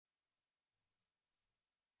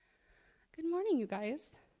Good morning, you guys.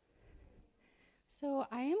 So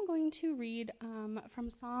I am going to read from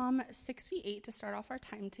Psalm 68 to start off our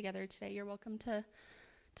time together today. You're welcome to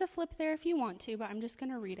flip there if you want to, but I'm just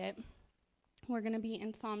going to read it. We're going to be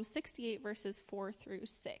in Psalm 68, verses 4 through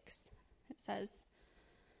 6. It says,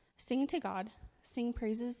 "Sing to God, sing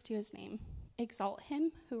praises to his name. Exalt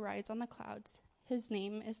him who rides on the clouds. His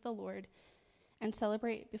name is the Lord, and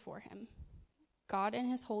celebrate before him. God in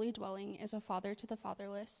his holy dwelling is a father to the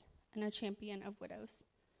fatherless and a champion of widows.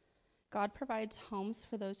 God provides homes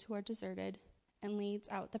for those who are deserted and leads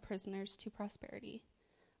out the prisoners to prosperity,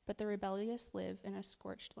 but the rebellious live in a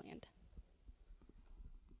scorched land."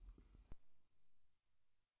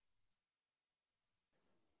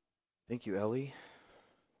 Thank you, Ellie.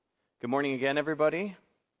 Good morning again, everybody.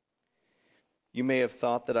 You may have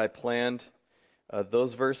thought that I planned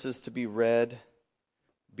those verses to be read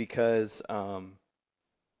because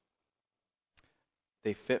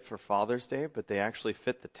they fit for Father's Day, but they actually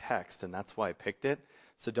fit the text, and that's why I picked it.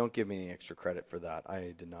 So don't give me any extra credit for that.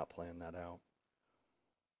 I did not plan that out.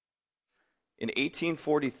 In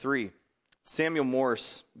 1843, Samuel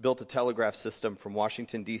Morse built a telegraph system from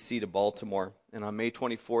Washington, D.C. to Baltimore, and on May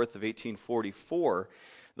 24th of 1844,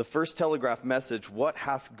 the first telegraph message, "What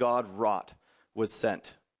hath God wrought?" was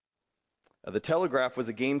sent. The telegraph was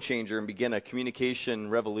a game changer and began a communication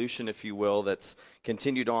revolution, if you will, that's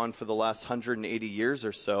continued on for the last 180 years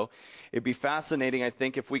or so. It'd be fascinating, I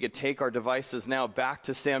think, if we could take our devices now back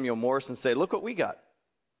to Samuel Morse and say, look what we got.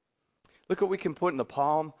 Look what we can put in the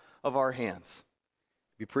palm of our hands.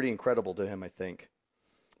 It'd be pretty incredible to him, I think.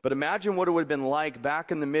 But imagine what it would have been like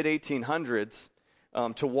back in the mid-1800s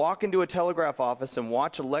to walk into a telegraph office and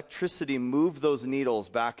watch electricity move those needles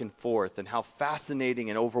back and forth, and how fascinating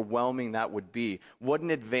and overwhelming that would be. What an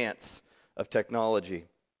advance of technology.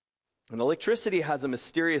 And electricity has a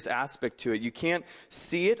mysterious aspect to it. You can't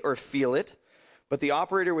see it or feel it, but the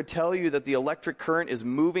operator would tell you that the electric current is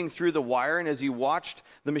moving through the wire, and as you watched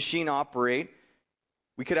the machine operate,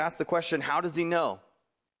 we could ask the question, how does he know?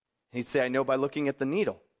 He'd say, I know by looking at the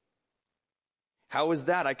needle. How is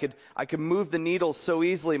that? I could move the needles so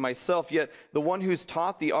easily myself, yet the one who's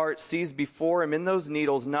taught the art sees before him in those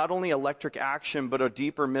needles not only electric action, but a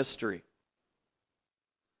deeper mystery.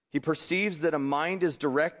 He perceives that a mind is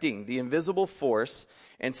directing the invisible force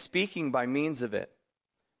and speaking by means of it.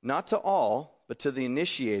 Not to all, but to the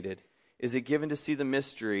initiated is it given to see the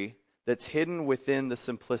mystery that's hidden within the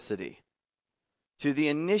simplicity. To the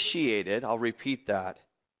initiated, I'll repeat that,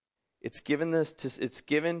 It's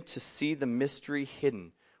given to see the mystery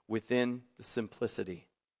hidden within the simplicity.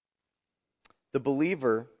 The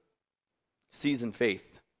believer sees in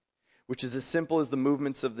faith, which is as simple as the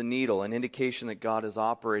movements of the needle, an indication that God is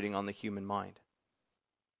operating on the human mind.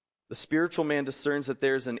 The spiritual man discerns that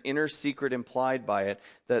there's an inner secret implied by it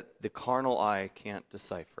that the carnal eye can't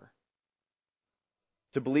decipher.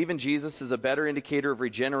 To believe in Jesus is a better indicator of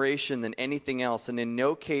regeneration than anything else, and in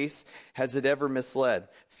no case has it ever misled.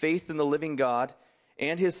 Faith in the living God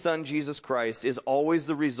and his Son, Jesus Christ, is always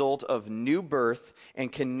the result of new birth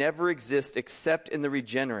and can never exist except in the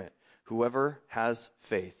regenerate. Whoever has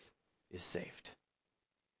faith is saved.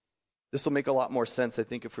 This will make a lot more sense, I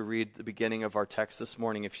think, if we read the beginning of our text this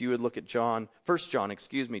morning. If you would look at 1 John,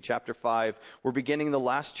 chapter 5. We're beginning the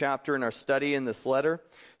last chapter in our study in this letter.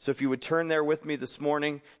 So if you would turn there with me this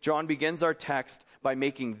morning, John begins our text by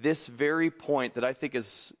making this very point that I think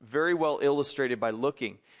is very well illustrated by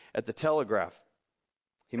looking at the telegraph.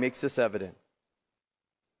 He makes this evident.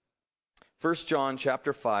 1 John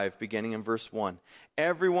chapter 5, beginning in verse 1.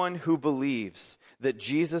 Everyone who believes that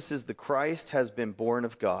Jesus is the Christ has been born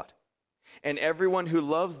of God. And everyone who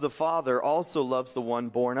loves the Father also loves the one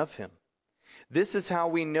born of him. This is how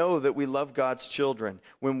we know that we love God's children,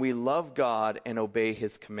 when we love God and obey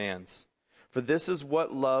his commands. For this is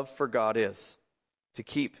what love for God is, to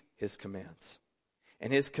keep his commands.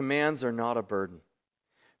 And his commands are not a burden,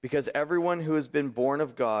 because everyone who has been born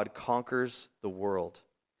of God conquers the world.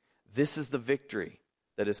 This is the victory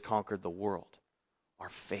that has conquered the world, our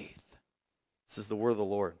faith. This is the word of the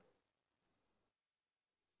Lord.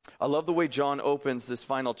 I love the way John opens this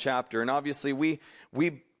final chapter. And obviously we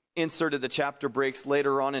inserted the chapter breaks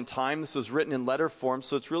later on in time. This was written in letter form,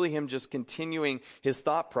 so it's really him just continuing his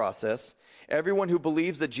thought process. Everyone who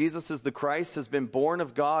believes that Jesus is the Christ has been born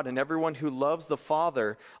of God, and everyone who loves the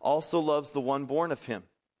Father also loves the one born of him.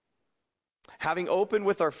 Having opened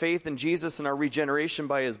with our faith in Jesus and our regeneration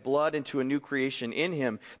by his blood into a new creation in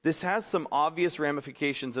him, this has some obvious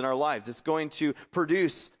ramifications in our lives. It's going to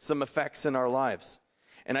produce some effects in our lives.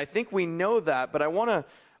 And I think we know that, but I want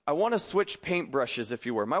to switch paintbrushes, if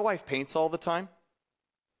you were. My wife paints all the time.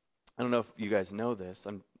 I don't know if you guys know this.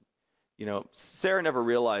 Sarah never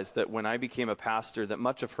realized that when I became a pastor that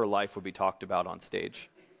much of her life would be talked about on stage.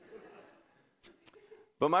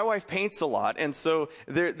 But my wife paints a lot, and so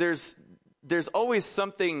there's always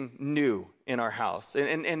something new in our house.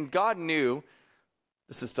 And God knew,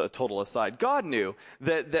 this is a total aside, God knew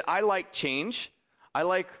that I like change. I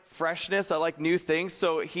like freshness. I like new things.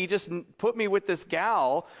 So he just put me with this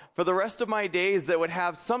gal for the rest of my days that would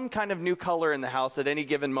have some kind of new color in the house at any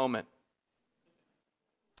given moment.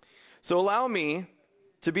 So allow me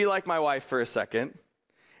to be like my wife for a second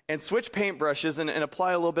and switch paintbrushes and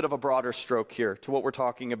apply a little bit of a broader stroke here to what we're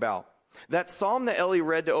talking about. That psalm that Ellie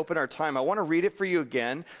read to open our time, I want to read it for you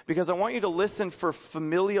again because I want you to listen for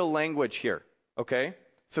familial language here, okay?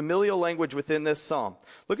 Familial language within this psalm.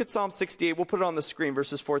 Look at Psalm 68. We'll put it on the screen,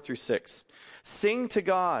 verses 4 through 6. Sing to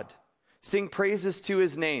God. Sing praises to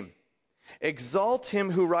his name. Exalt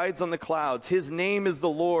him who rides on the clouds. His name is the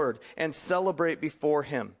Lord, and celebrate before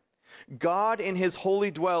him. God in his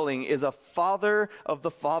holy dwelling is a father of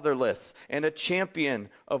the fatherless and a champion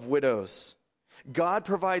of widows. God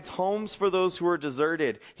provides homes for those who are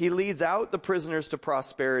deserted. He leads out the prisoners to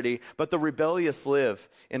prosperity, but the rebellious live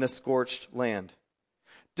in a scorched land.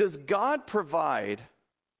 Does God provide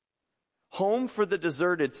home for the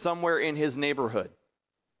deserted somewhere in his neighborhood?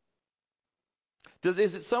 Is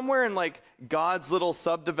it somewhere in like God's little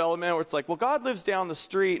subdevelopment where it's like, well, God lives down the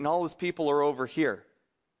street and all his people are over here?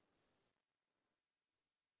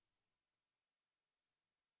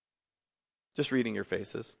 Just reading your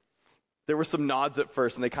faces. There were some nods at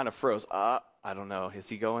first, and they kind of froze. I don't know. Is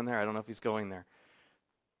he going there? I don't know if he's going there.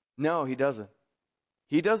 No, he doesn't.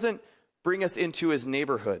 He doesn't bring us into his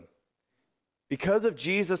neighborhood. Because of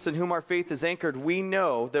Jesus in whom our faith is anchored, we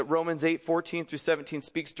know that Romans 8:14 through 17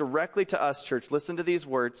 speaks directly to us, church. Listen to these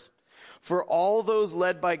words. For all those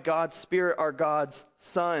led by God's Spirit are God's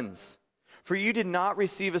sons. For you did not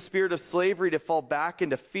receive a spirit of slavery to fall back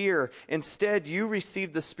into fear. Instead, you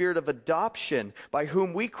received the spirit of adoption, by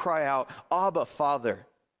whom we cry out, Abba, Father.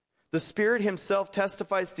 The Spirit himself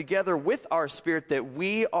testifies together with our spirit that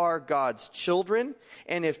we are God's children,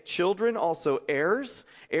 and if children, also heirs,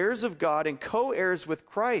 heirs of God and co-heirs with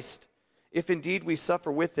Christ, if indeed we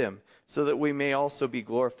suffer with him, so that we may also be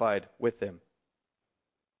glorified with him.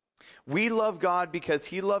 We love God because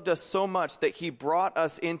he loved us so much that he brought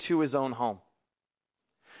us into his own home.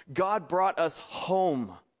 God brought us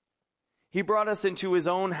home. He brought us into his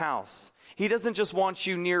own house. He doesn't just want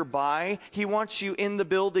you nearby. He wants you in the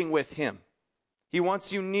building with him. He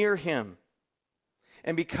wants you near him.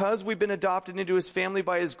 And because we've been adopted into his family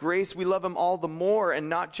by his grace, we love him all the more, and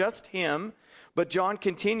not just him. But John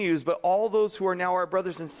continues, but all those who are now our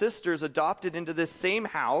brothers and sisters adopted into this same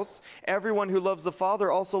house, everyone who loves the Father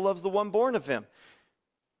also loves the one born of him.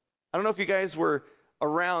 I don't know if you guys were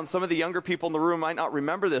around. Some of the younger people in the room might not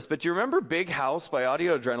remember this, but do you remember Big House by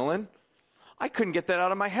Audio Adrenaline? I couldn't get that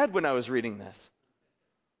out of my head when I was reading this.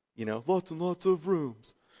 Lots and lots of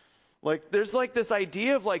rooms. There's this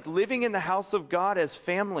idea of living in the house of God as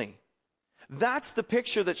family. That's the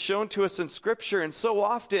picture that's shown to us in Scripture, and so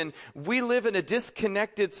often we live in a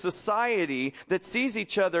disconnected society that sees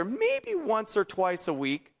each other maybe once or twice a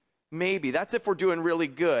week. Maybe. That's if we're doing really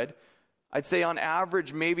good. I'd say on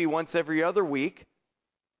average maybe once every other week.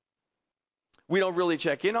 We don't really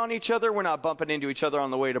check in on each other. We're not bumping into each other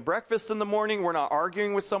on the way to breakfast in the morning. We're not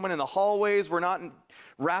arguing with someone in the hallways. We're not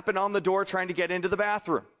rapping on the door trying to get into the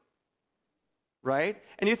bathroom. Right?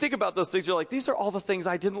 And you think about those things, you're like, these are all the things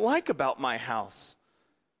I didn't like about my house.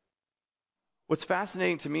 What's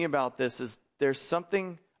fascinating to me about this is there's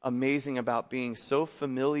something amazing about being so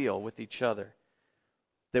familial with each other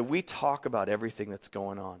that we talk about everything that's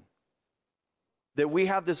going on. That we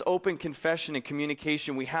have this open confession and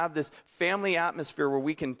communication. We have this family atmosphere where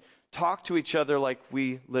we can talk to each other like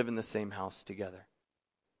we live in the same house together.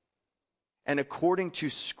 And according to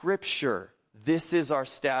Scripture, this is our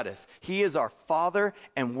status. He is our father,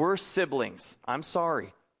 and we're siblings. I'm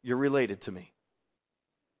sorry, you're related to me.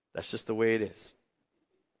 That's just the way it is.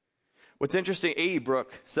 What's interesting, A.E.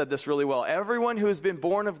 Brooke said this really well. Everyone who has been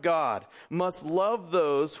born of God must love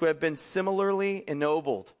those who have been similarly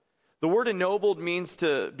ennobled. The word ennobled means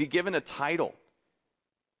to be given a title.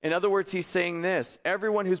 In other words, he's saying this.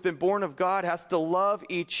 Everyone who's been born of God has to love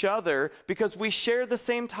each other because we share the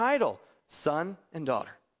same title, son and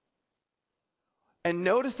daughter. And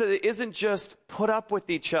notice that it isn't just put up with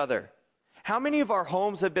each other. How many of our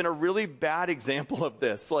homes have been a really bad example of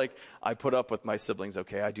this? I put up with my siblings,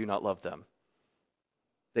 okay, I do not love them.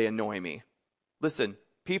 They annoy me. Listen,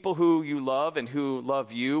 people who you love and who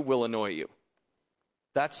love you will annoy you.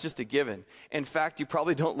 That's just a given. In fact, you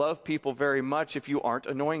probably don't love people very much if you aren't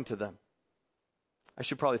annoying to them. I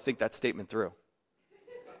should probably think that statement through.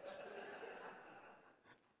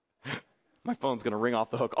 My phone's going to ring off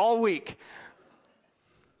the hook all week.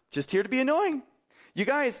 Just here to be annoying. You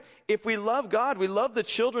guys, if we love God, we love the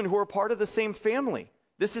children who are part of the same family.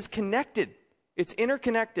 This is connected. It's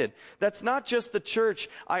interconnected. That's not just the church.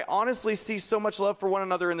 I honestly see so much love for one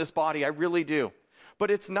another in this body. I really do. But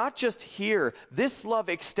it's not just here. This love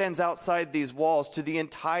extends outside these walls to the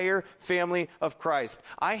entire family of Christ.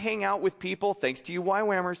 I hang out with people, thanks to you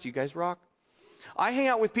YWAMers, you guys rock. I hang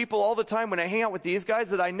out with people all the time when I hang out with these guys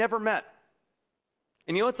that I never met.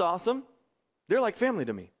 And you know what's awesome? They're like family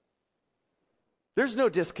to me. There's no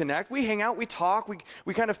disconnect. We hang out, we talk,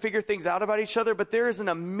 we kind of figure things out about each other, but there is an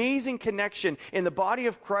amazing connection in the body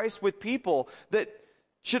of Christ with people that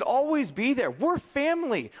should always be there. We're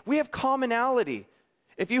family. We have commonality.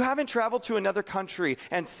 If you haven't traveled to another country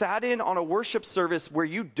and sat in on a worship service where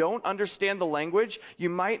you don't understand the language, you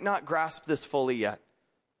might not grasp this fully yet.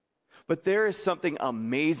 But there is something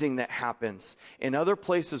amazing that happens in other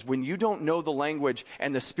places when you don't know the language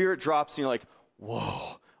and the Spirit drops and you're like,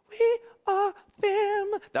 whoa, we are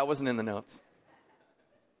family. That wasn't in the notes.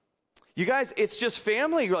 You guys, it's just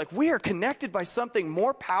family. You're like, we are connected by something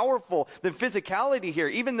more powerful than physicality here,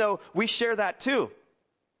 even though we share that too.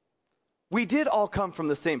 We did all come from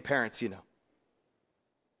the same parents, you know.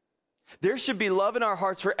 There should be love in our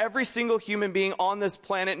hearts for every single human being on this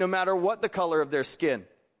planet, no matter what the color of their skin,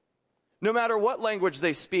 no matter what language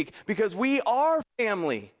they speak, because we are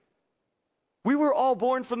family. We were all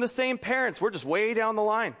born from the same parents. We're just way down the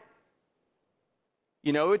line.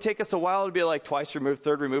 You know, it would take us a while to be like twice removed,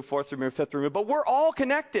 third removed, fourth removed, fifth removed, but we're all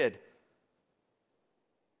connected.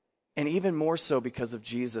 And even more so because of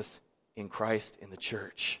Jesus in Christ in the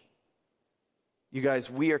church. You guys,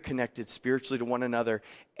 we are connected spiritually to one another,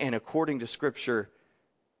 and according to Scripture,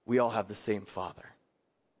 we all have the same Father.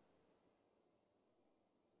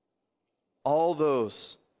 All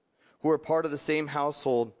those who are part of the same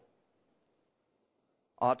household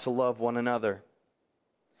ought to love one another.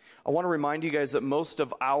 I want to remind you guys that most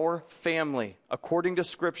of our family, according to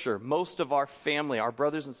Scripture, most of our family, our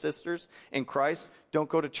brothers and sisters in Christ, don't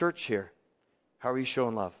go to church here. How are you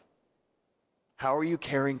showing love? How are you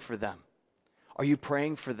caring for them? Are you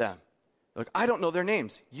praying for them? Look, I don't know their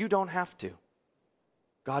names. You don't have to.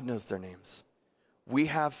 God knows their names. We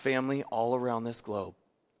have family all around this globe.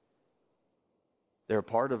 They're a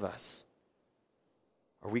part of us.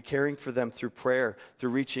 Are we caring for them through prayer,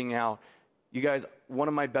 through reaching out? You guys, one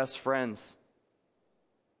of my best friends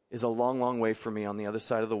is a long, long way from me on the other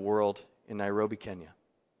side of the world in Nairobi, Kenya.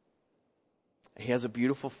 He has a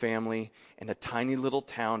beautiful family in a tiny little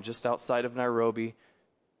town just outside of Nairobi.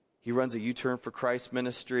 He runs a U-Turn for Christ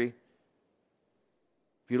ministry.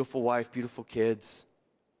 Beautiful wife, beautiful kids.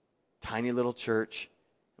 Tiny little church.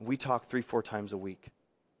 And we talk 3-4 times a week.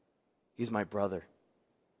 He's my brother.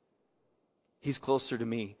 He's closer to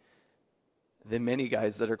me than many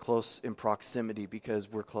guys that are close in proximity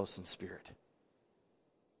because we're close in spirit.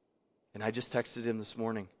 And I just texted him this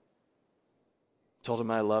morning. Told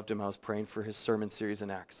him I loved him. I was praying for his sermon series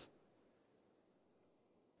in Acts.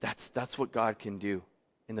 That's what God can do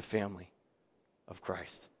in the family of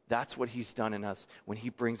Christ. That's what he's done in us when he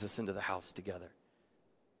brings us into the house together.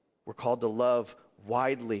 We're called to love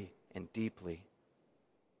widely and deeply.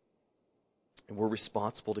 And we're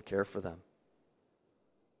responsible to care for them.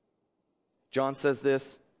 John says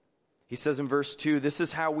this. He says in verse 2, this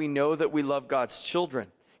is how we know that we love God's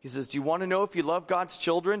children. He says, do you want to know if you love God's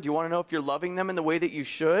children? Do you want to know if you're loving them in the way that you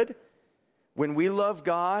should? When we love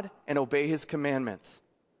God and obey his commandments.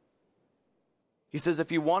 He says,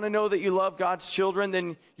 if you want to know that you love God's children,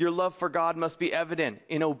 then your love for God must be evident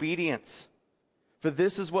in obedience. For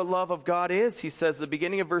this is what love of God is, he says at the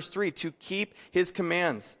beginning of verse 3, to keep his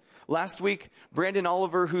commands. Last week, Brandon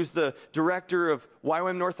Oliver, who's the director of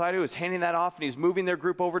YWAM North Idaho, is handing that off, and he's moving their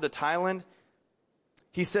group over to Thailand.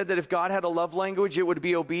 He said that if God had a love language, it would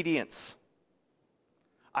be obedience.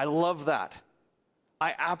 I love that.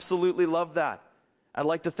 I absolutely love that. I'd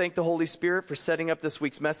like to thank the Holy Spirit for setting up this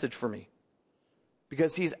week's message for me.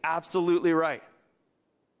 Because he's absolutely right.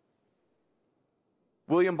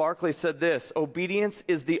 William Barclay said this, obedience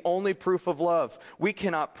is the only proof of love. We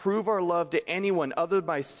cannot prove our love to anyone other than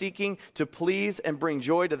by seeking to please and bring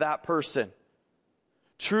joy to that person.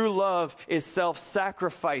 True love is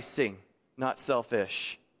self-sacrificing, not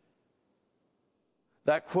selfish.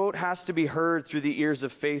 That quote has to be heard through the ears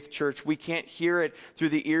of Faith Church. We can't hear it through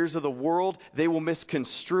the ears of the world. They will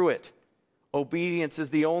misconstrue it. Obedience is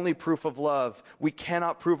the only proof of love. We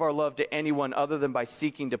cannot prove our love to anyone other than by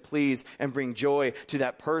seeking to please and bring joy to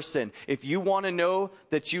that person. If you want to know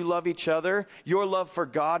that you love each other, your love for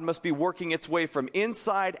God must be working its way from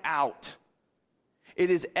inside out. It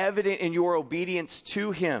is evident in your obedience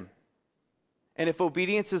to Him. And if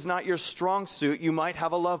obedience is not your strong suit, you might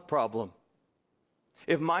have a love problem.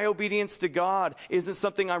 If my obedience to God isn't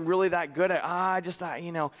something I'm really that good at,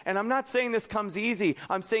 and I'm not saying this comes easy.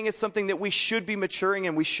 I'm saying it's something that we should be maturing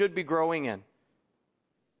in, we should be growing in.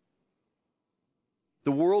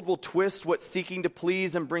 The world will twist what seeking to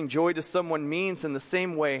please and bring joy to someone means in the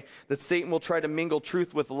same way that Satan will try to mingle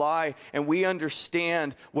truth with lie, and we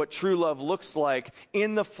understand what true love looks like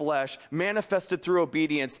in the flesh, manifested through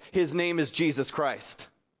obedience. His name is Jesus Christ.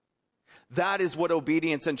 That is what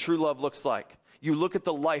obedience and true love looks like. You look at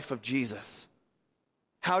the life of Jesus.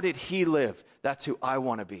 How did He live? That's who I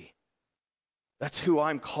want to be. That's who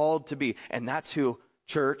I'm called to be. And that's who,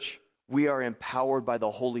 church, we are empowered by the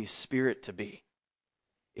Holy Spirit to be.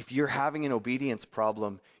 If you're having an obedience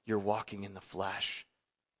problem, you're walking in the flesh.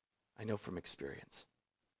 I know from experience.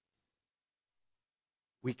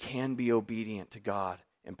 We can be obedient to God,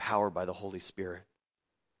 empowered by the Holy Spirit.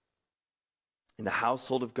 In the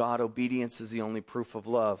household of God, obedience is the only proof of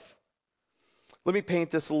love. Let me paint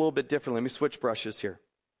this a little bit differently. Let me switch brushes here.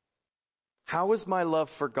 How is my love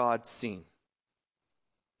for God seen?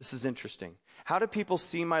 This is interesting. How do people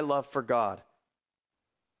see my love for God?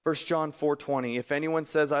 1 John 4:20, if anyone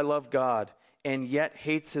says, I love God, and yet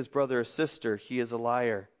hates his brother or sister, he is a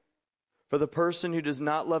liar. For the person who does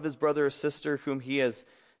not love his brother or sister whom he has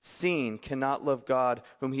seen cannot love God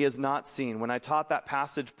whom he has not seen. When I taught that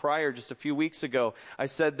passage prior, just a few weeks ago, I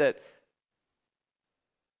said that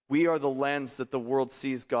we are the lens that the world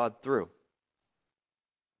sees God through.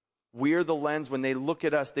 We are the lens. When they look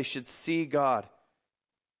at us, they should see God.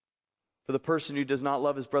 For the person who does not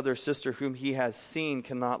love his brother or sister whom he has seen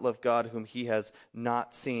cannot love God whom he has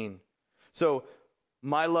not seen. So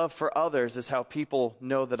my love for others is how people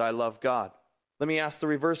know that I love God. Let me ask the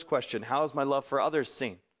reverse question. How is my love for others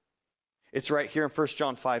seen? It's right here in 1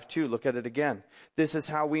 John 5:2. Look at it again. This is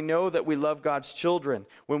how we know that we love God's children,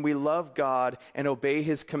 when we love God and obey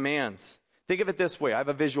His commands. Think of it this way. I have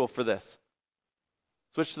a visual for this.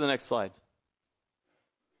 Switch to the next slide.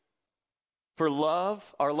 For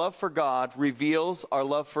love, our love for God reveals our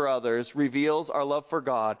love for others, reveals our love for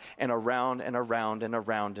God, and around and around and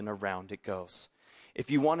around and around it goes.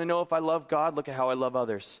 If you want to know if I love God, look at how I love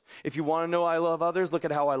others. If you want to know I love others, look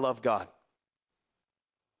at how I love God.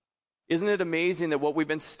 Isn't it amazing that what we've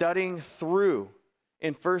been studying through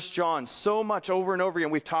in 1 John so much over and over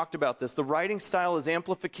again, we've talked about this. The writing style is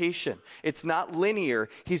amplification. It's not linear.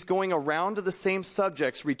 He's going around to the same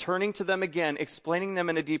subjects, returning to them again, explaining them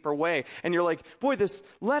in a deeper way. And you're like, boy, this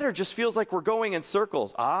letter just feels like we're going in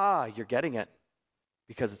circles. You're getting it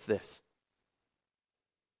because it's this.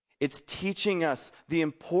 It's teaching us the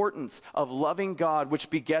importance of loving God,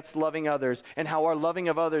 which begets loving others, and how our loving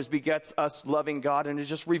of others begets us loving God. And it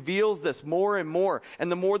just reveals this more and more.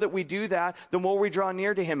 And the more that we do that, the more we draw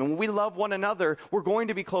near to Him. And when we love one another, we're going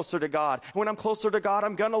to be closer to God. And when I'm closer to God,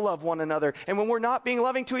 I'm going to love one another. And when we're not being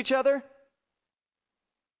loving to each other,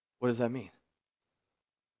 what does that mean?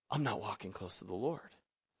 I'm not walking close to the Lord.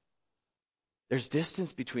 There's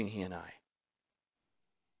distance between He and I.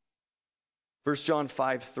 1 John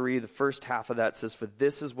 5:3, the first half of that says, for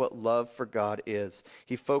this is what love for God is.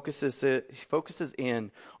 He focuses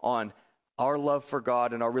in on our love for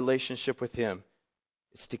God and our relationship with Him.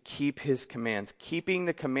 It's to keep His commands. Keeping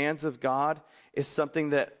the commands of God is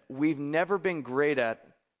something that we've never been great at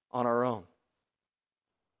on our own.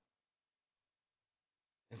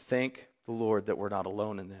 And thank the Lord that we're not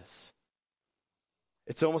alone in this.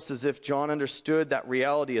 It's almost as if John understood that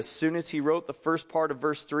reality. As soon as he wrote the first part of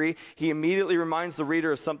verse 3, he immediately reminds the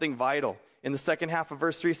reader of something vital. In the second half of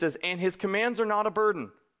verse 3, he says, and His commands are not a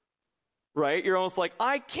burden. Right? You're almost like,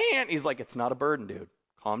 I can't. He's like, it's not a burden, dude.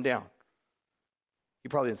 Calm down. He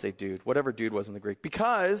probably didn't say dude, whatever dude was in the Greek.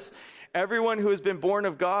 Because everyone who has been born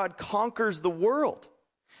of God conquers the world.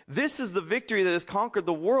 This is the victory that has conquered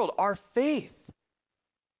the world, our faith.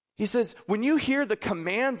 He says, when you hear the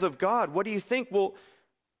commands of God, what do you think? Well,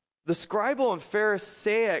 the scribal and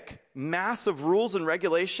Pharisaic mass of rules and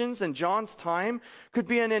regulations in John's time could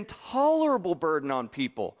be an intolerable burden on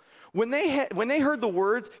people. When they heard the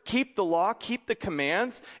words, keep the law, keep the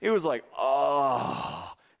commands, it was like,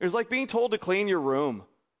 it was like being told to clean your room.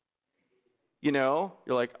 You know,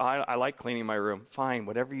 you're like, I like cleaning my room. Fine,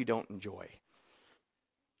 whatever you don't enjoy.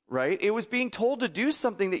 Right? It was being told to do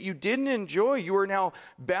something that you didn't enjoy. You are now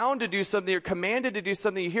bound to do something. You're commanded to do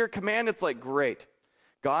something. You hear a command, it's like, great.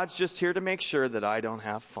 God's just here to make sure that I don't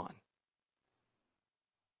have fun.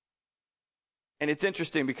 And it's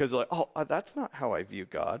interesting because you're like, oh, that's not how I view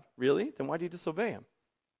God. Really? Then why do you disobey him?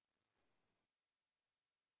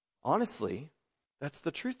 Honestly, that's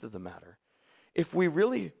the truth of the matter. If we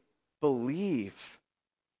really believe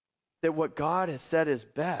that what God has said is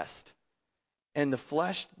best and the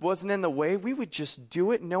flesh wasn't in the way, we would just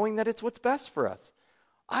do it knowing that it's what's best for us.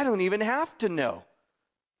 I don't even have to know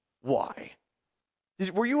why.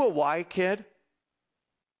 Were you a why kid?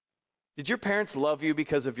 Did your parents love you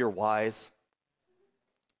because of your whys?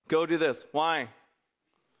 Go do this. Why?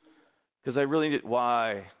 Because I really need.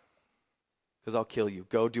 Why? Because I'll kill you.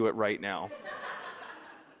 Go do it right now.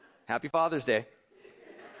 Happy Father's Day.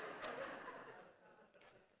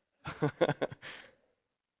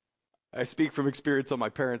 I speak from experience on my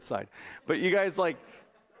parents' side. But you guys, like,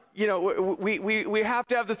 you know, we have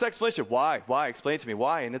to have this explanation. Why? Why? Explain it to me.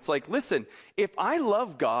 Why? And it's like, listen, if I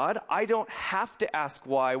love God, I don't have to ask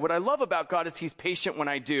why. What I love about God is he's patient when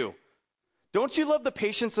I do. Don't you love the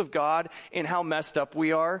patience of God and how messed up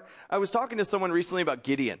we are? I was talking to someone recently about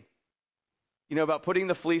Gideon. You know, about putting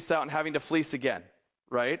the fleece out and having to fleece again,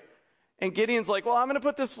 right? And Gideon's like, well, I'm going to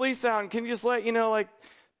put this fleece out, and can you just let, you know, like,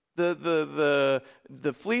 the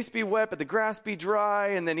fleece be wet, but the grass be dry?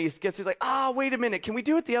 And then he's like, wait a minute, can we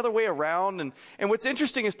do it the other way around? And what's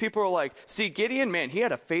interesting is people are like, see, Gideon, man, he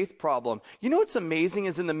had a faith problem. You know what's amazing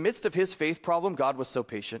is in the midst of his faith problem, God was so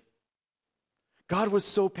patient. God was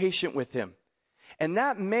so patient with him. And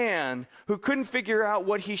that man who couldn't figure out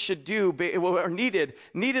what he should do, or needed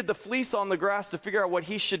the fleece on the grass to figure out what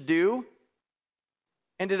he should do,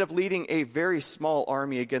 ended up leading a very small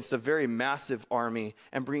army against a very massive army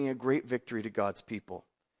and bringing a great victory to God's people.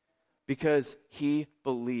 Because he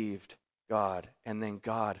believed God, and then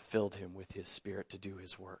God filled him with his Spirit to do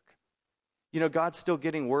his work. You know, God's still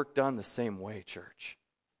getting work done the same way, church.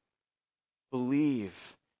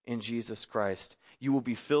 Believe in Jesus Christ. You will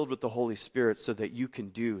be filled with the Holy Spirit so that you can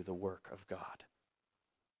do the work of God.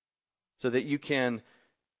 So that you can,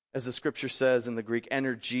 as the scripture says in the Greek,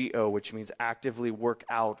 energeo, which means actively work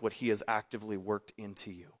out what he has actively worked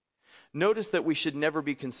into you. Notice that we should never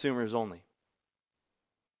be consumers only.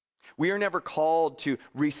 We are never called to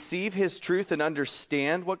receive his truth and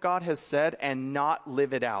understand what God has said and not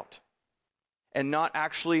live it out. And not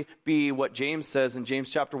actually be what James says in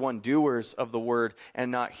James chapter 1, doers of the word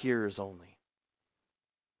and not hearers only.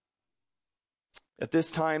 At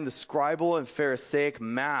this time, the scribal and Pharisaic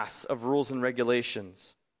mass of rules and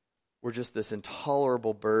regulations were just this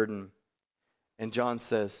intolerable burden. And John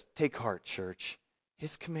says, take heart, church.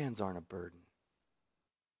 His commands aren't a burden.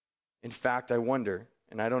 In fact, I wonder,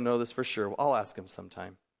 and I don't know this for sure, I'll ask him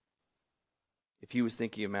sometime, if he was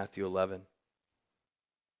thinking of Matthew 11.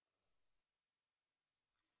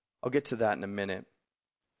 I'll get to that in a minute.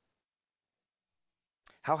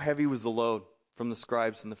 How heavy was the load from the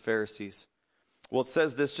scribes and the Pharisees? Well, it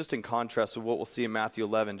says this just in contrast with what we'll see in Matthew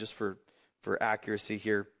 11, just for accuracy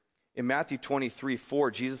here. In Matthew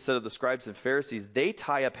 23:4, Jesus said of the scribes and Pharisees, they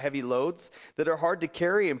tie up heavy loads that are hard to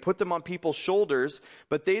carry and put them on people's shoulders,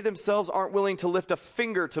 but they themselves aren't willing to lift a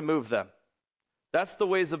finger to move them. That's the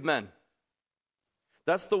ways of men.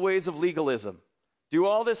 That's the ways of legalism. Do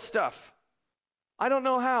all this stuff. I don't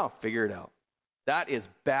know how. Figure it out. That is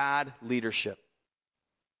bad leadership.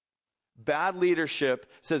 Bad leadership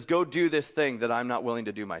says, go do this thing that I'm not willing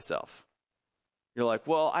to do myself. You're like,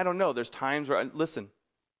 well, I don't know. There's times where, listen,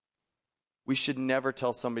 we should never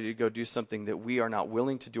tell somebody to go do something that we are not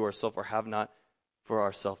willing to do ourselves or have not for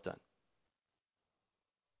ourselves done.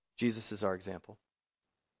 Jesus is our example.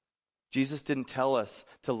 Jesus didn't tell us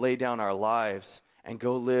to lay down our lives and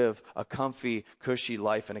go live a comfy, cushy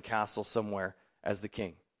life in a castle somewhere as the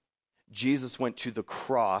king. Jesus went to the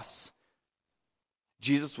cross.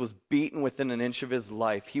 Jesus was beaten within an inch of his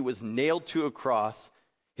life. He was nailed to a cross.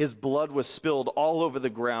 His blood was spilled all over the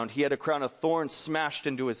ground. He had a crown of thorns smashed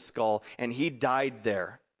into his skull, and he died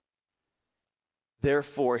there.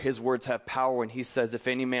 Therefore, his words have power when he says, if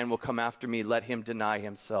any man will come after me, let him deny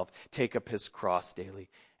himself, take up his cross daily,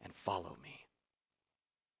 and follow me.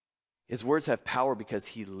 His words have power because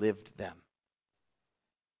he lived them.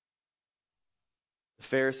 The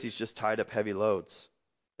Pharisees just tied up heavy loads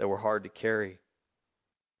that were hard to carry.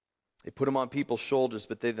 They put them on people's shoulders,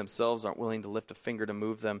 but they themselves aren't willing to lift a finger to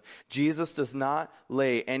move them. Jesus does not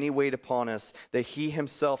lay any weight upon us that he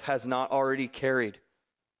himself has not already carried,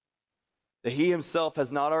 that he himself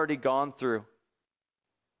has not already gone through.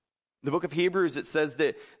 In the book of Hebrews, it says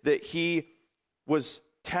that he was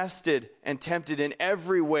tested and tempted in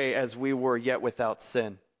every way as we were, yet without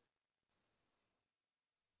sin.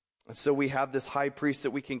 And so we have this high priest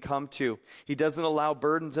that we can come to. He doesn't allow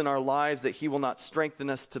burdens in our lives that he will not strengthen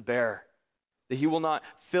us to bear, that he will not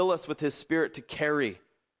fill us with his Spirit to carry.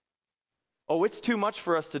 Oh, it's too much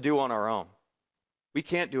for us to do on our own. We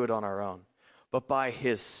can't do it on our own. But by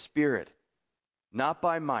his Spirit, not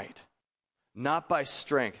by might, not by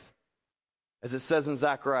strength, as it says in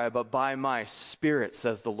Zechariah, but by my Spirit,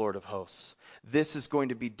 says the Lord of hosts. This is going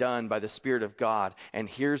to be done by the Spirit of God. And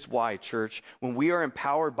here's why, church. When we are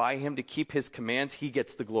empowered by him to keep his commands, he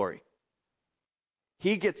gets the glory.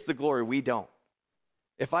 He gets the glory, we don't.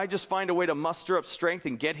 If I just find a way to muster up strength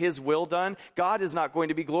and get his will done, God is not going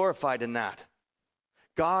to be glorified in that.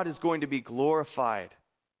 God is going to be glorified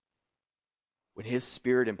when his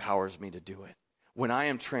Spirit empowers me to do it, when I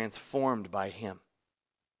am transformed by him.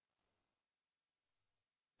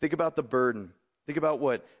 Think about the burden. Think about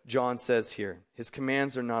what John says here. His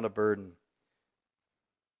commands are not a burden.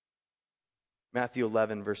 Matthew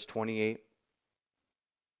 11, verse 28.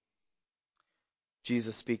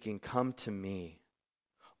 Jesus speaking, "Come to me,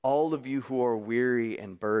 all of you who are weary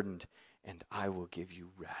and burdened, and I will give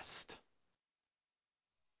you rest.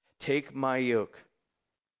 Take my yoke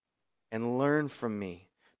and learn from me,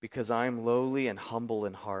 because I am lowly and humble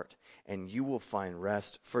in heart, and you will find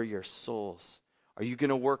rest for your souls." Are you going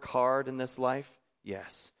to work hard in this life?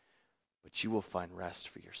 Yes, but you will find rest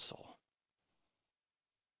for your soul.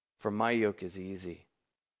 For my yoke is easy,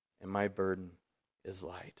 and my burden is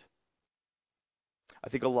light. I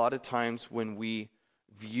think a lot of times when we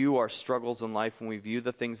view our struggles in life, when we view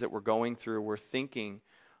the things that we're going through, we're thinking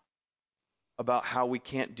about how we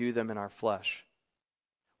can't do them in our flesh.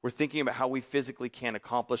 We're thinking about how we physically can't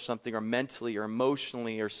accomplish something, or mentally, or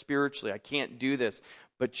emotionally, or spiritually. I can't do this.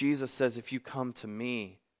 But Jesus says, if you come to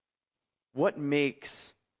me, what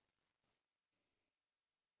makes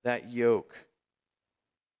that yoke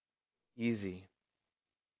easy?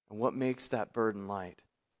 And what makes that burden light?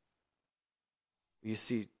 You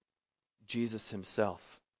see, Jesus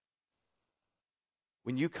himself.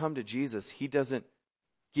 When you come to Jesus, he doesn't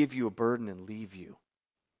give you a burden and leave you.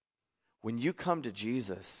 When you come to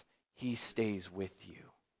Jesus, he stays with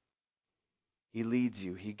you. He leads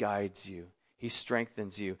you, he guides you, he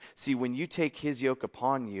strengthens you. See, when you take his yoke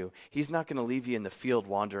upon you, he's not going to leave you in the field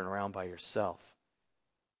wandering around by yourself.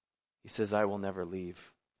 He says, I will never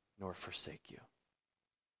leave nor forsake you.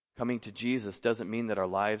 Coming to Jesus doesn't mean that our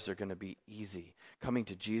lives are going to be easy. Coming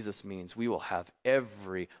to Jesus means we will have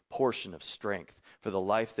every portion of strength for the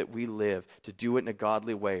life that we live, to do it in a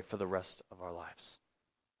godly way for the rest of our lives.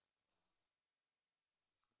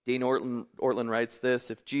 Dane Ortland writes this: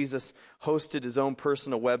 if Jesus hosted his own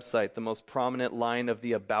personal website, the most prominent line of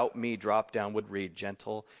the About Me drop-down would read,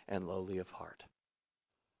 gentle and lowly of heart.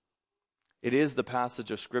 It is the passage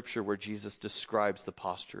of Scripture where Jesus describes the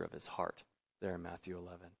posture of his heart, there in Matthew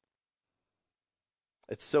 11.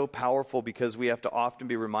 It's so powerful because we have to often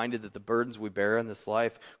be reminded that the burdens we bear in this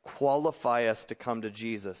life qualify us to come to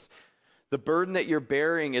Jesus. The burden that you're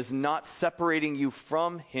bearing is not separating you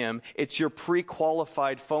from him. It's your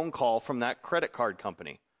pre-qualified phone call from that credit card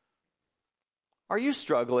company. Are you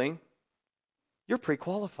struggling? You're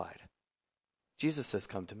pre-qualified. Jesus says,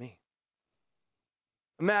 come to me.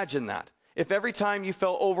 Imagine that. If every time you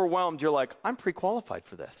felt overwhelmed, you're like, I'm pre-qualified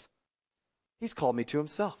for this. He's called me to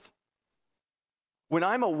himself. When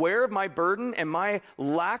I'm aware of my burden and my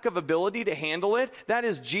lack of ability to handle it, that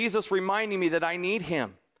is Jesus reminding me that I need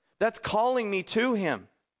him. That's calling me to him.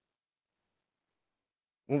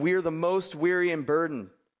 When we are the most weary and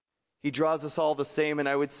burdened, he draws us all the same, and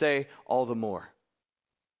I would say all the more.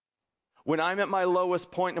 When I'm at my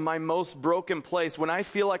lowest point in my most broken place, when I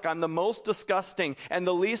feel like I'm the most disgusting and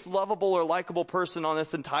the least lovable or likable person on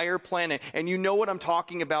this entire planet, and you know what I'm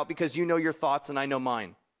talking about because you know your thoughts and I know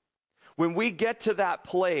mine. When we get to that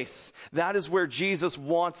place, that is where Jesus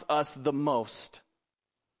wants us the most.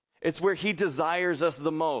 It's where he desires us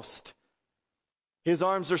the most. His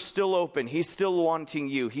arms are still open. He's still wanting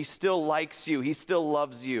you. He still likes you. He still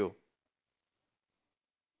loves you.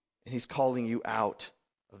 And he's calling you out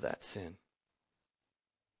of that sin.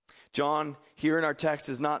 John, here in our text,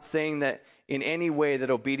 is not saying that in any way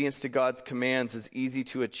that obedience to God's commands is easy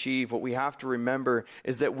to achieve. What we have to remember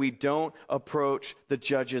is that we don't approach the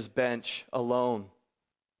judge's bench alone.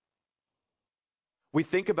 We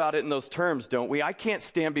think about it in those terms, don't we? I can't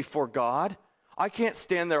stand before God. I can't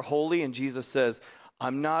stand there holy. And Jesus says,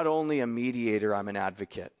 I'm not only a mediator, I'm an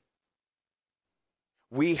advocate.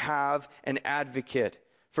 We have an advocate.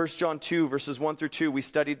 1 John 2, verses 1 through 2, we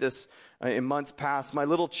studied this in months past. My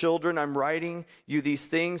little children, I'm writing you these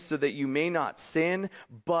things so that you may not sin,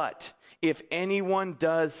 but If anyone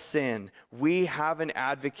does sin, we have an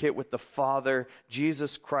advocate with the Father,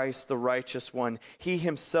 Jesus Christ, the righteous one. He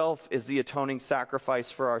himself is the atoning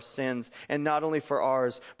sacrifice for our sins, and not only for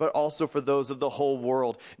ours, but also for those of the whole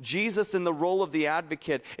world. Jesus, in the role of the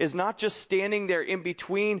advocate, is not just standing there in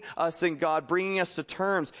between us and God, bringing us to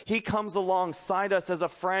terms. He comes alongside us as a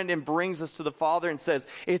friend and brings us to the Father and says,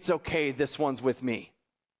 it's okay, this one's with me.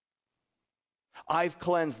 I've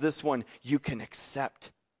cleansed this one. You can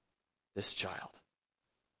accept this child.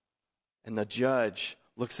 And the judge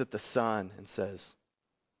looks at the son and says,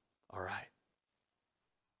 all right.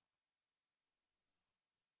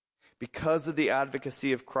 Because of the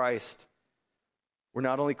advocacy of Christ, we're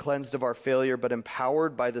not only cleansed of our failure, but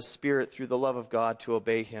empowered by the Spirit through the love of God to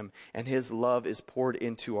obey him, and his love is poured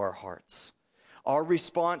into our hearts. Our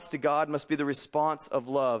response to God must be the response of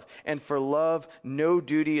love. And for love, no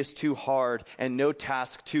duty is too hard and no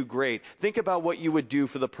task too great. Think about what you would do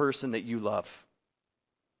for the person that you love.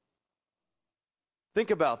 Think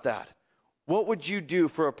about that. What would you do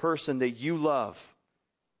for a person that you love?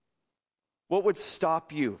 What would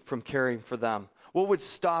stop you from caring for them? What would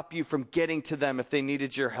stop you from getting to them if they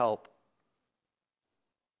needed your help?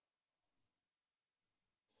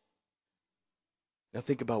 Now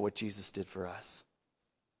think about what Jesus did for us.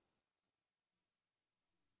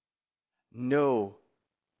 No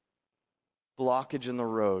blockage in the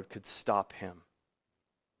road could stop him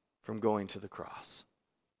from going to the cross.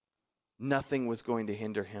 Nothing was going to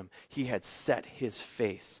hinder him. He had set his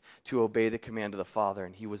face to obey the command of the Father,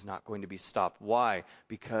 and he was not going to be stopped. Why?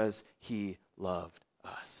 Because he loved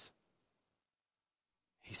us.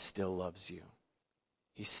 He still loves you.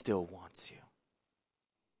 He still wants you.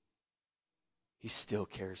 He still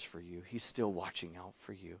cares for you. He's still watching out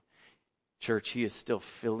for you. Church, he is still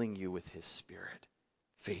filling you with his Spirit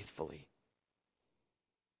faithfully.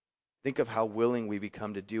 Think of how willing we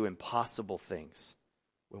become to do impossible things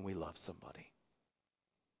when we love somebody.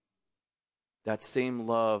 That same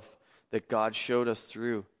love that God showed us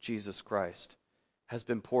through Jesus Christ has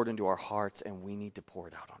been poured into our hearts, and we need to pour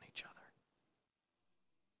it out on each other.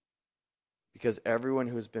 Because everyone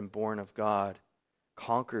who has been born of God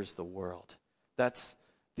conquers the world. That's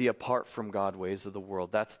the apart from God ways of the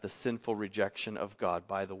world. That's the sinful rejection of God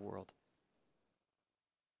by the world.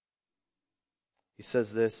 He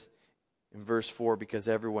says this in verse 4, because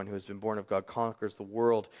everyone who has been born of God conquers the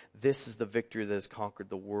world. This is the victory that has conquered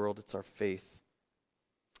the world. It's our faith.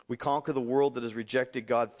 We conquer the world that has rejected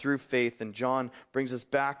God through faith. And John brings us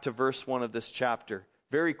back to verse 1 of this chapter.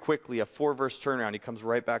 Very quickly, a 4-verse turnaround. He comes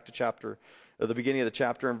right back to the beginning of the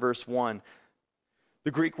chapter in verse 1. The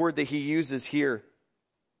Greek word that he uses here,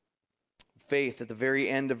 faith, at the very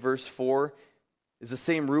end of verse 4, is the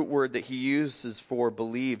same root word that he uses for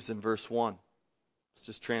believes in verse 1. Let's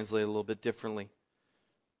just translate it a little bit differently.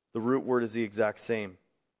 The root word is the exact same.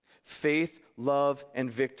 Faith, love, and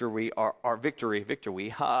victory are victory.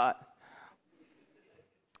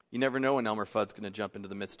 You never know when Elmer Fudd's going to jump into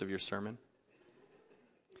the midst of your sermon.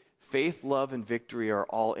 Faith, love, and victory are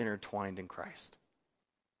all intertwined in Christ.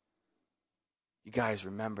 You guys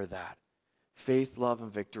remember that. Faith, love,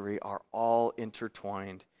 and victory are all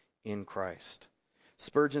intertwined in Christ.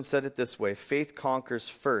 Spurgeon said it this way: faith conquers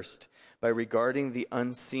first by regarding the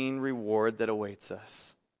unseen reward that awaits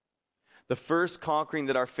us. The first conquering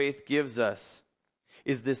that our faith gives us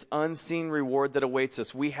is this unseen reward that awaits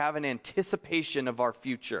us. We have an anticipation of our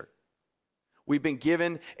future. We've been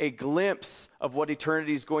given a glimpse of what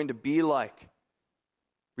eternity is going to be like.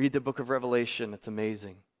 Read the book of Revelation. It's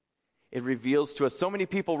amazing. It reveals to us. So many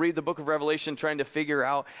people read the book of Revelation trying to figure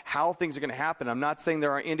out how things are going to happen. I'm not saying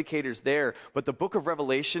there aren't indicators there, but the book of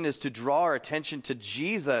Revelation is to draw our attention to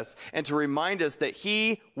Jesus and to remind us that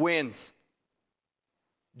he wins.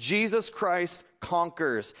 Jesus Christ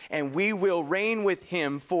conquers, and we will reign with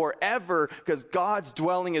him forever because God's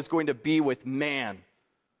dwelling is going to be with man.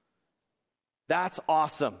 That's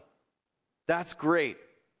awesome. That's great.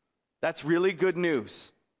 That's really good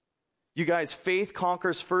news. You guys, faith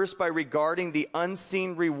conquers first by regarding the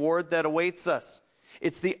unseen reward that awaits us.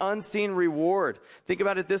 It's the unseen reward. Think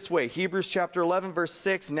about it this way. Hebrews chapter 11, verse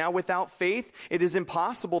 6. Now without faith, it is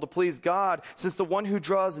impossible to please God, since the one who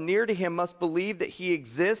draws near to him must believe that he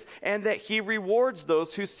exists and that he rewards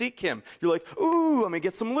those who seek him. You're like, ooh, I'm going to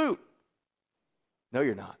get some loot. No,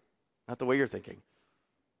 you're not. Not the way you're thinking.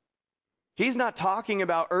 He's not talking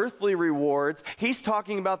about earthly rewards. He's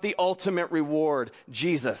talking about the ultimate reward,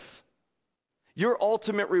 Jesus. Your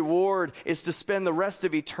ultimate reward is to spend the rest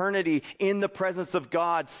of eternity in the presence of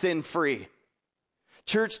God, sin-free.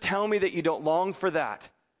 Church, tell me that you don't long for that.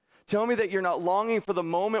 Tell me that you're not longing for the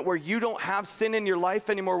moment where you don't have sin in your life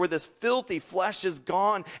anymore, where this filthy flesh is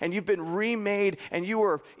gone and you've been remade and you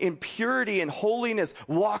are in purity and holiness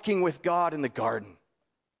walking with God in the garden.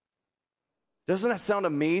 Doesn't that sound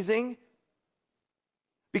amazing?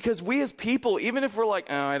 Because we as people, even if we're like,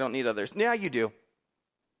 oh, I don't need others. Yeah, you do.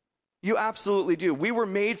 You absolutely do. We were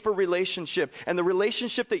made for relationship. And the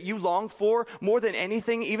relationship that you long for more than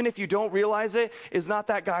anything, even if you don't realize it, is not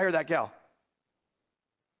that guy or that gal.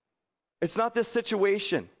 It's not this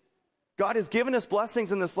situation. God has given us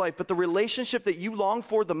blessings in this life, but the relationship that you long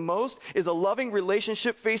for the most is a loving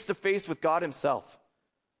relationship face to face with God himself.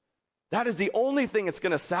 That is the only thing that's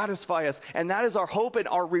going to satisfy us, and that is our hope and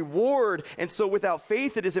our reward. And so without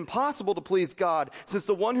faith, it is impossible to please God, since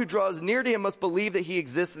the one who draws near to him must believe that he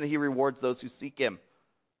exists and that he rewards those who seek him.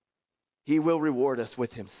 He will reward us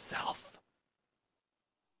with himself.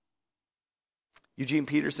 Eugene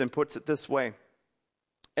Peterson puts it this way: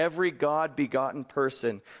 every God-begotten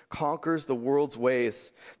person conquers the world's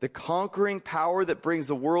ways. The conquering power that brings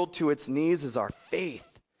the world to its knees is our faith.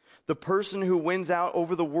 The person who wins out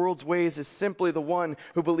over the world's ways is simply the one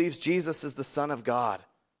who believes Jesus is the Son of God.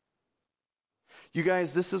 You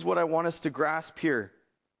guys, this is what I want us to grasp here.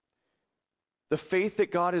 The faith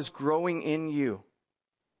that God is growing in you,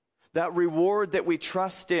 that reward that we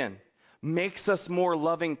trust in, makes us more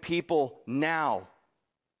loving people now.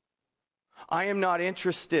 I am not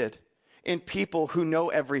interested in people who know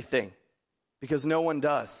everything, because no one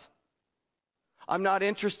does. I'm not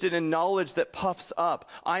interested in knowledge that puffs up.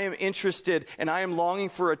 I am interested and I am longing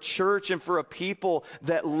for a church and for a people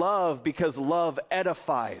that love, because love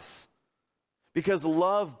edifies. Because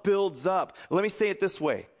love builds up. Let me say it this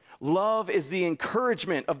way. Love is the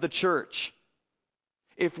encouragement of the church.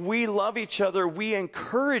 If we love each other, we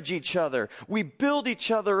encourage each other. We build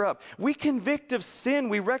each other up. We convict of sin.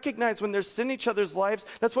 We recognize when there's sin in each other's lives.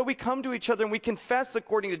 That's why we come to each other and we confess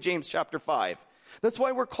according to James chapter 5. That's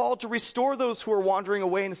why we're called to restore those who are wandering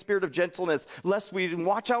away in a spirit of gentleness, lest we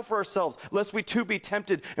watch out for ourselves, lest we too be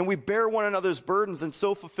tempted, and we bear one another's burdens and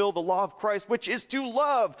so fulfill the law of Christ, which is to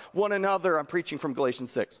love one another. I'm preaching from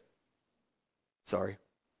Galatians 6. Sorry.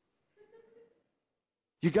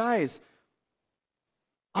 You guys,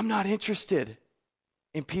 I'm not interested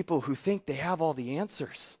in people who think they have all the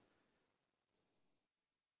answers.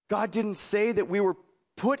 God didn't say that we were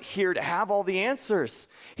put here to have all the answers.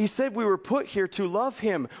 He said we were put here to love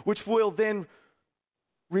him, which will then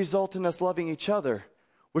result in us loving each other,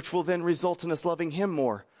 which will then result in us loving him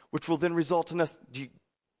more, which will then result in us...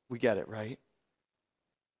 We get it, right?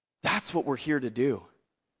 That's what we're here to do.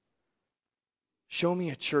 Show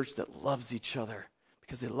me a church that loves each other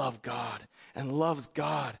because they love God, and loves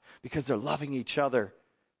God because they're loving each other.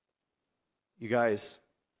 You guys,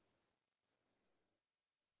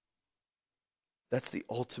 that's the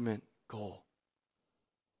ultimate goal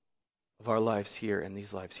of our lives here, and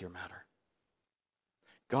these lives here matter.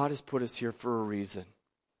 God has put us here for a reason.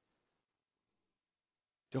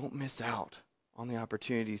 Don't miss out on the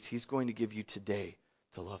opportunities he's going to give you today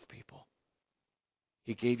to love people.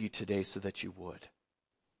 He gave you today so that you would.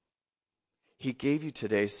 He gave you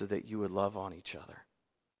today so that you would love on each other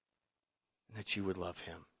and that you would love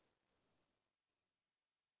him.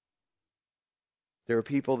 There are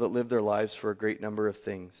people that live their lives for a great number of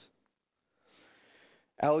things.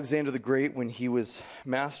 Alexander the Great, when he was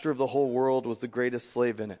master of the whole world, was the greatest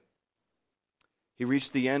slave in it. He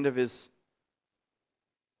reached the end of his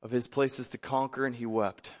places to conquer, and he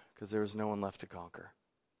wept because there was no one left to conquer.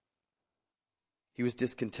 He was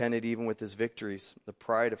discontented even with his victories. The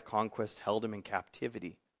pride of conquest held him in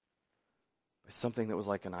captivity by something that was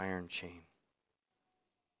like an iron chain.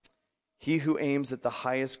 He who aims at the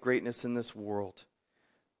highest greatness in this world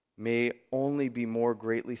may only be more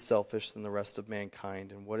greatly selfish than the rest of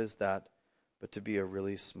mankind. And what is that but to be a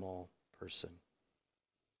really small person?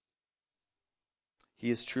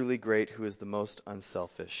 He is truly great who is the most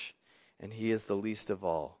unselfish, and he is the least of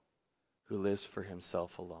all who lives for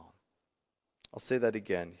himself alone. I'll say that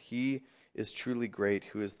again. He is truly great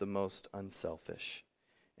who is the most unselfish,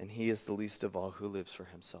 and he is the least of all who lives for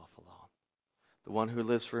himself alone. The one who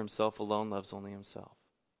lives for himself alone loves only himself.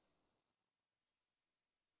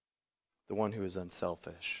 The one who is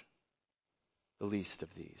unselfish, the least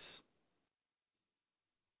of these.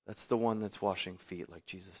 That's the one that's washing feet like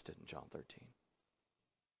Jesus did in John 13.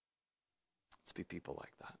 Let's be people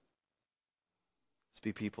like that. Let's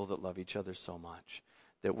be people that love each other so much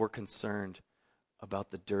that we're concerned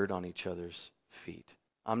about the dirt on each other's feet.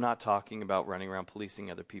 I'm not talking about running around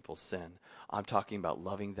policing other people's sin. I'm talking about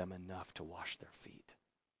loving them enough to wash their feet.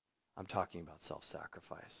 I'm talking about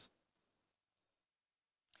self-sacrifice.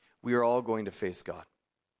 We are all going to face God.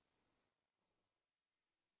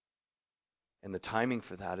 And the timing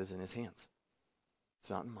for that is in his hands. It's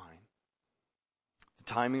not in mine. The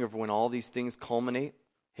timing of when all these things culminate,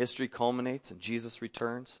 history culminates, and Jesus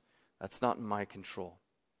returns, that's not in my control.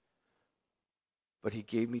 But he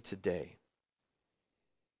gave me today.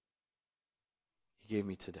 He gave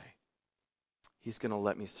me today. He's going to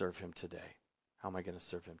let me serve him today. How am I going to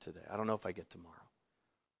serve him today? I don't know if I get tomorrow.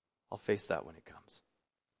 I'll face that when it comes.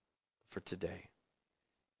 For today.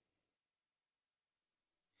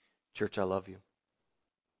 Church, I love you.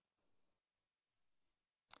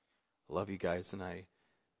 I love you guys, and I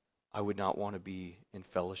would not want to be in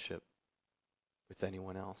fellowship with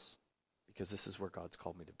anyone else, because this is where God's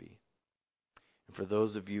called me to be. And for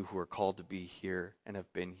those of you who are called to be here and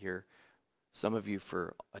have been here, some of you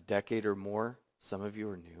for a decade or more, some of you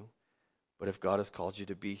are new, but if God has called you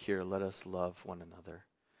to be here, let us love one another.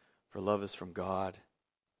 For love is from God,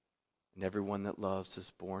 and everyone that loves is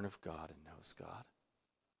born of God and knows God.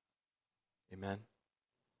 Amen.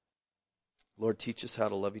 Lord, teach us how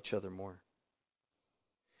to love each other more.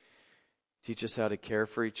 Teach us how to care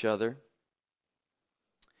for each other.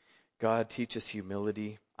 God, teach us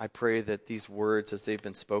humility. I pray that these words, as they've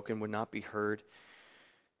been spoken, would not be heard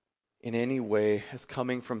in any way as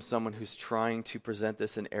coming from someone who's trying to present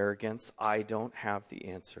this in arrogance. I don't have the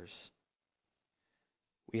answers.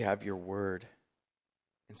 We have your word.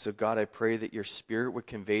 And so, God, I pray that your Spirit would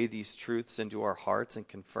convey these truths into our hearts and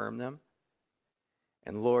confirm them.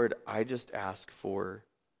 And Lord, I just ask for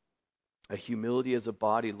a humility as a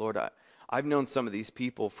body. Lord, I've known some of these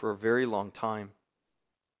people for a very long time.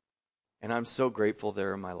 And I'm so grateful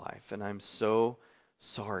they're in my life. And I'm so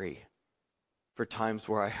sorry for times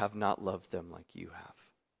where I have not loved them like you have.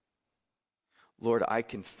 Lord, I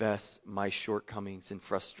confess my shortcomings in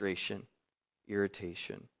frustration,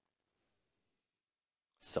 irritation,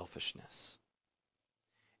 selfishness.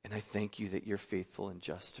 And I thank you that you're faithful and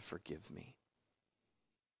just to forgive me.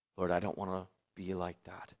 Lord, I don't want to be like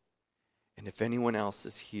that. And if anyone else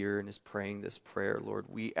is here and is praying this prayer, Lord,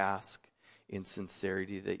 we ask in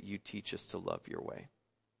sincerity that you teach us to love your way.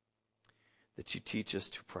 That you teach us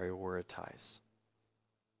to prioritize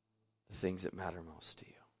the things that matter most to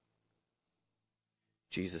you.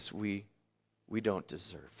 Jesus, we don't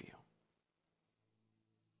deserve you.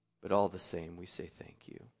 But all the same, we say thank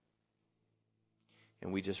you.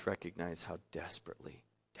 And we just recognize how desperately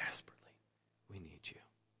we need you.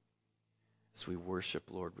 As we worship,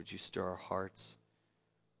 Lord, would you stir our hearts?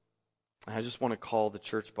 And I just want to call the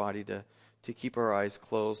church body to keep our eyes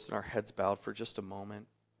closed and our heads bowed for just a moment.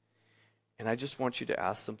 And I just want you to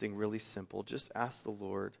ask something really simple. Just ask the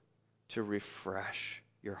Lord to refresh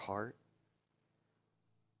your heart,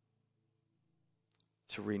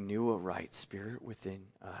 to renew a right spirit within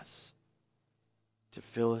us, to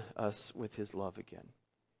fill us with his love again,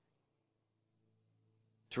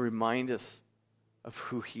 to remind us of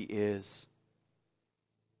who he is,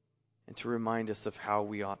 and to remind us of how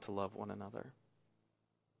we ought to love one another.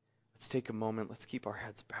 Let's take a moment. Let's keep our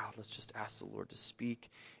heads bowed. Let's just ask the Lord to speak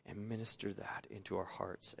and minister that into our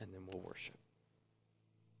hearts, and then we'll worship.